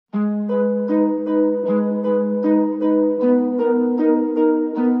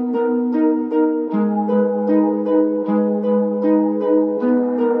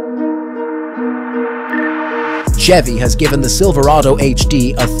Chevy has given the Silverado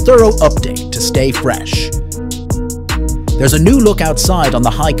HD a thorough update to stay fresh. There's a new look outside on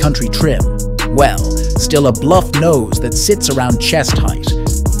the High Country trim. Well, still a bluff nose that sits around chest height,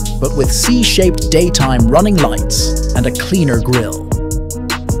 but with C-shaped daytime running lights and a cleaner grille.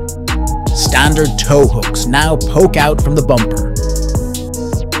 Standard tow hooks now poke out from the bumper.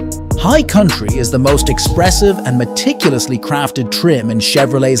 High Country is the most expressive and meticulously crafted trim in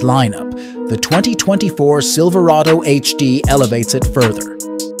Chevrolet's lineup. The 2024 Silverado HD elevates it further.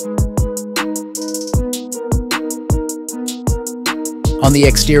 On the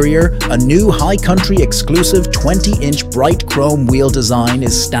exterior, a new High Country exclusive 20-inch bright chrome wheel design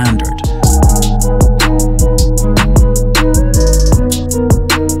is standard.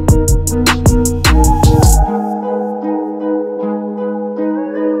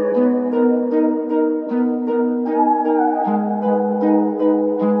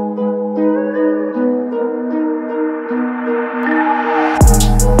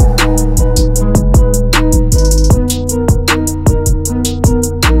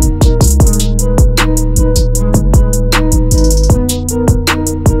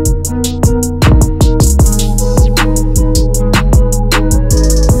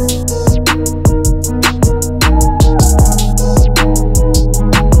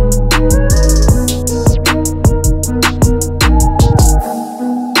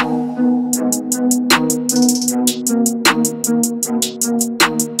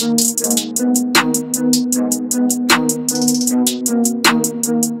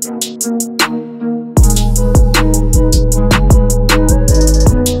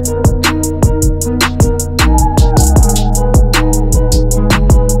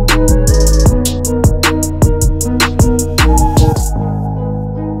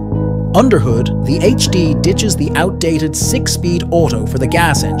 Underhood, the HD ditches the outdated 6-speed auto for the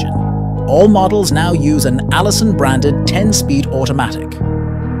gas engine. All models now use an Allison-branded 10-speed automatic.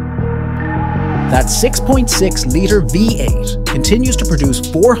 That 6.6-litre V8 continues to produce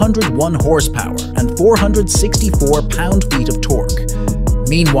 401 horsepower and 464 pound-feet of torque.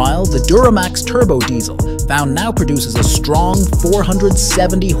 Meanwhile, the Duramax turbo diesel found now produces a strong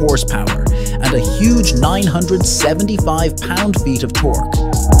 470 horsepower and a huge 975 pound-feet of torque.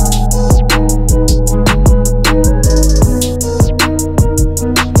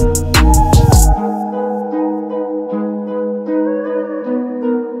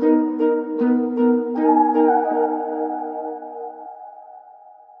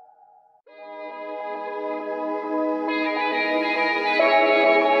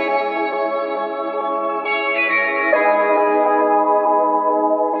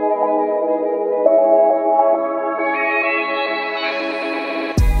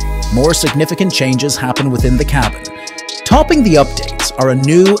 More significant changes happen within the cabin. Topping the updates are a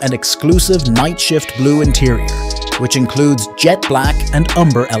new and exclusive Nightshift Blue interior, which includes Jet Black and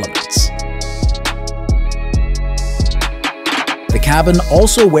Umber elements. The cabin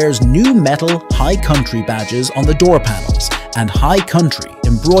also wears new metal High Country badges on the door panels and High Country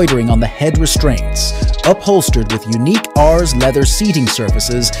embroidering on the head restraints, upholstered with unique Rs leather seating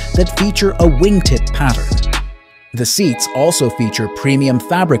surfaces that feature a wingtip pattern. The seats also feature premium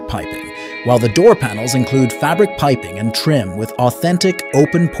fabric piping, while the door panels include fabric piping and trim with authentic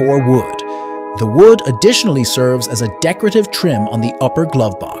open-pore wood. The wood additionally serves as a decorative trim on the upper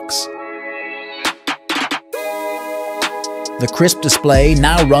glove box. The crisp display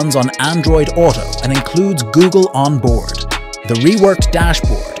now runs on Android Auto and includes Google on board. The reworked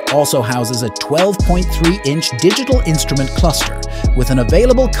dashboard also houses a 12.3-inch digital instrument cluster with an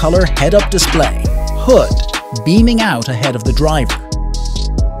available color head-up display, hood, beaming out ahead of the driver.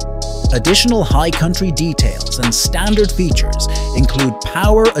 Additional High Country details and standard features include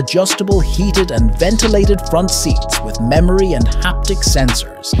power-adjustable heated and ventilated front seats with memory and haptic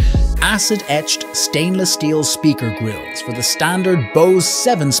sensors, acid-etched stainless steel speaker grills for the standard Bose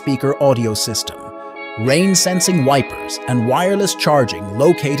 7-speaker audio system, rain-sensing wipers and wireless charging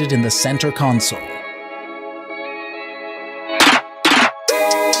located in the center console.